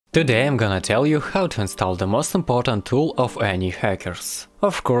Today I'm gonna tell you how to install the most important tool of any hackers.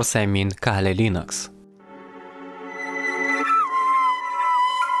 Of course I mean Kali Linux.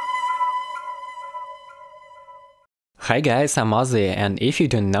 Hi guys, I'm Ozzy, and if you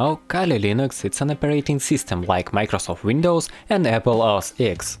don't know, Kali Linux it's an operating system like Microsoft Windows and Apple OS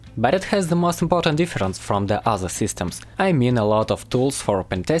X. But it has the most important difference from the other systems, I mean a lot of tools for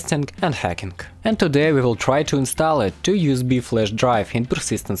pentesting and hacking. And today we will try to install it to USB flash drive in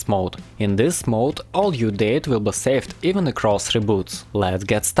persistence mode. In this mode all your data will be saved even across reboots. Let's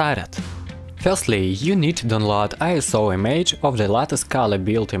get started. Firstly, you need to download ISO image of the latest Kali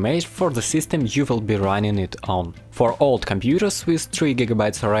build image for the system you will be running it on. For old computers with 3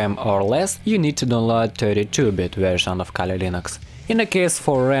 GB RAM or less, you need to download 32-bit version of Kali Linux. In the case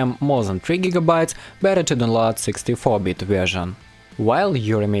for RAM more than 3 GB, better to download 64-bit version. While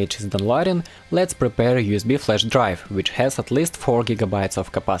your image is downloading, let's prepare a USB flash drive, which has at least 4 GB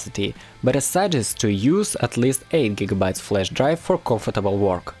of capacity, but I suggest to use at least 8 GB flash drive for comfortable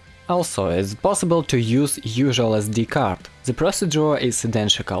work. Also, it's possible to use usual SD card. The procedure is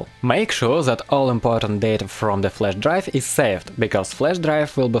identical. Make sure that all important data from the flash drive is saved, because flash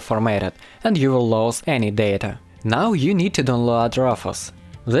drive will be formatted and you will lose any data. Now you need to download Rufus.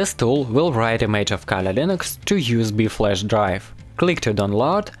 This tool will write image of Kali Linux to USB flash drive. Click to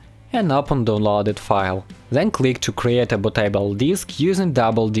download and open downloaded file. Then click to create a bootable disk using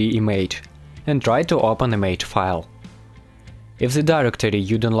D image and try to open image file. If the directory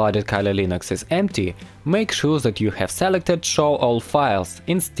you downloaded Kali Linux is empty, make sure that you have selected Show all files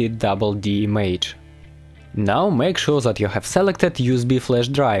instead D image. Now make sure that you have selected USB flash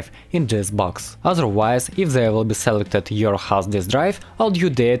drive in this box. Otherwise, if there will be selected your host disk drive, all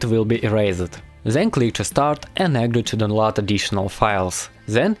your data will be erased. Then click to start and agree to download additional files.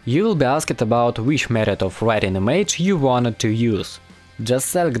 Then you will be asked about which method of writing image you wanted to use.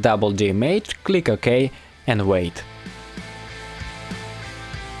 Just select D image, click OK and wait.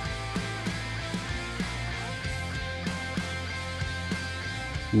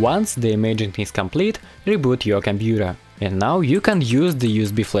 Once the imaging is complete, reboot your computer. And now you can use the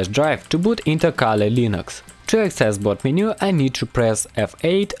USB flash drive to boot into Kali Linux. To access boot menu I need to press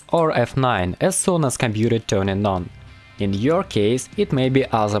F8 or F9 as soon as computer turning on. In your case it may be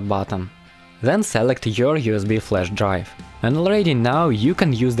other button. Then select your USB flash drive. And already now you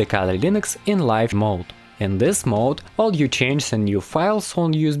can use the Kali Linux in live mode. In this mode all your changes and new files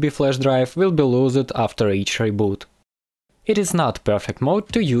on USB flash drive will be lost after each reboot. It is not perfect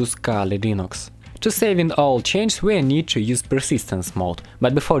mode to use Kali Linux. To save in all changes we need to use persistence mode,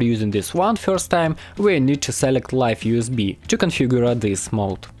 but before using this one first time we need to select live USB to configure this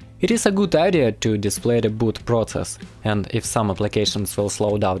mode. It is a good idea to display the boot process, and if some applications will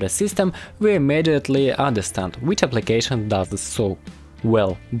slow down the system, we immediately understand which application does this so.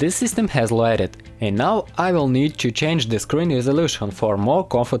 Well, this system has loaded, and now I will need to change the screen resolution for more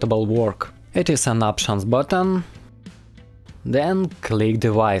comfortable work. It is an options button. Then click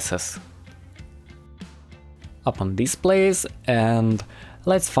Devices. Open Displays and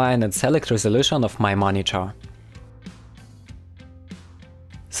let's find and select resolution of my monitor.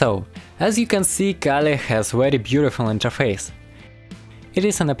 So, as you can see, Kali has very beautiful interface. It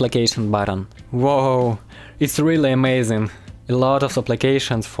is an application button. Whoa, it's really amazing. A lot of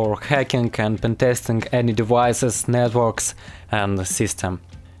applications for hacking and pentesting any devices, networks and system.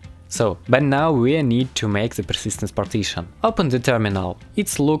 So, but now we need to make the persistence partition. Open the terminal.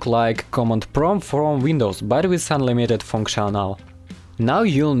 It's look like command prompt from Windows, but with unlimited functional. Now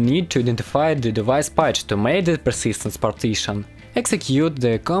you'll need to identify the device patch to make the persistence partition. Execute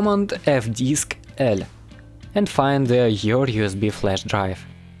the command fdisk-l and find your USB flash drive.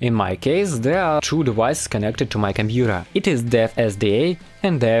 In my case, there are two devices connected to my computer. It is dev-SDA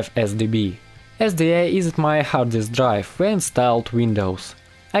and dev-SDB. SDA is my hard disk drive where installed Windows.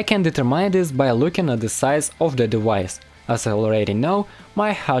 I can determine this by looking at the size of the device. As I already know,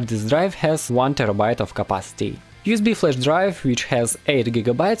 my hard disk drive has 1 TB of capacity. USB flash drive which has 8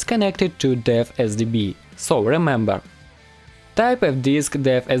 GB connected to dev-SDB. So remember, type fdisk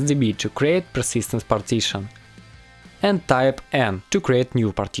dev-SDB to create persistence partition. And type N to create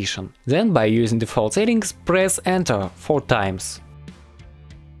new partition. Then by using default settings, press Enter 4 times.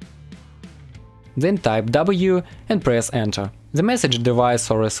 Then type W and press Enter. The message device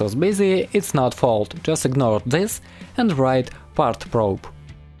or resource busy, it's not fault, just ignore this and write part probe.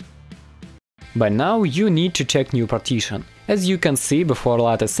 By now you need to check new partition. As you can see, before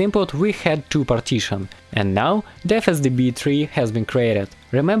latest input we had 2 partition, and now dev-SDB3 has been created.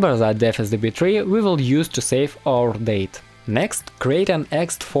 Remember that dev-SDB3 we will use to save our date. Next, create an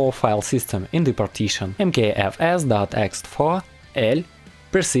ext4 file system in the partition mkfs.ext4l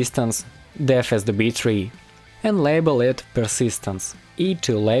persistence def-sdb3 and label it persistence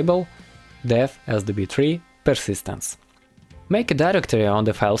e2 label def-sdb3 persistence. Make a directory on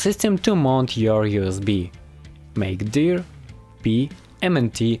the file system to mount your USB. Make dir p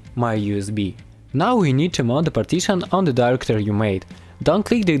mnt myusb. Now we need to mount the partition on the directory you made. Don't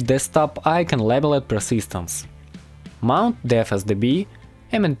click the desktop icon, label it persistence. Mount def-sdb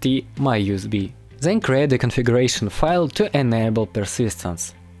mnt myusb. Then create the configuration file to enable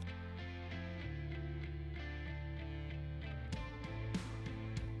persistence.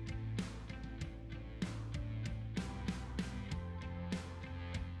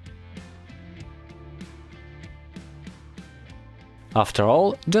 After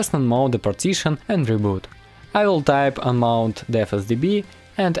all, just unmount the partition and reboot. I will type unmount def-sdb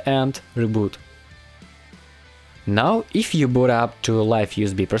and end reboot. Now, if you boot up to live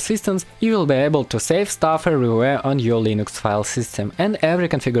USB persistence, you will be able to save stuff everywhere on your Linux file system, and every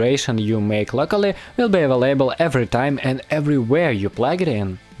configuration you make locally will be available every time and everywhere you plug it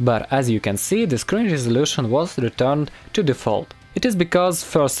in. But as you can see, the screen resolution was returned to default. It is because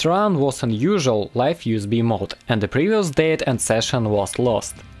first run was on usual live USB mode and the previous date and session was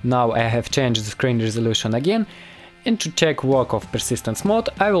lost. Now I have changed the screen resolution again, and to check work of persistence mode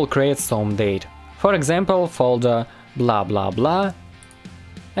I will create some date. For example, folder blah blah blah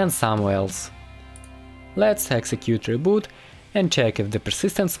and some else. Let's execute reboot and check if the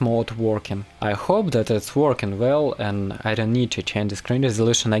persistence mode working. I hope that it's working well and I don't need to change the screen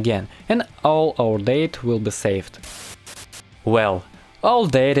resolution again, and all our date will be saved. Well, all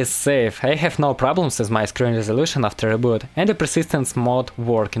data is safe, I have no problems with my screen resolution after reboot and the persistence mode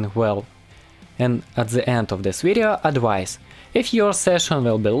working well. And at the end of this video, advice: if your session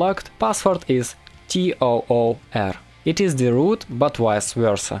will be locked, password is TOOR. It is the root, but vice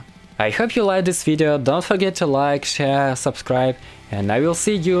versa. I hope you liked this video, don't forget to like, share, subscribe, and I will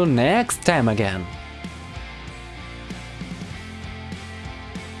see you next time again.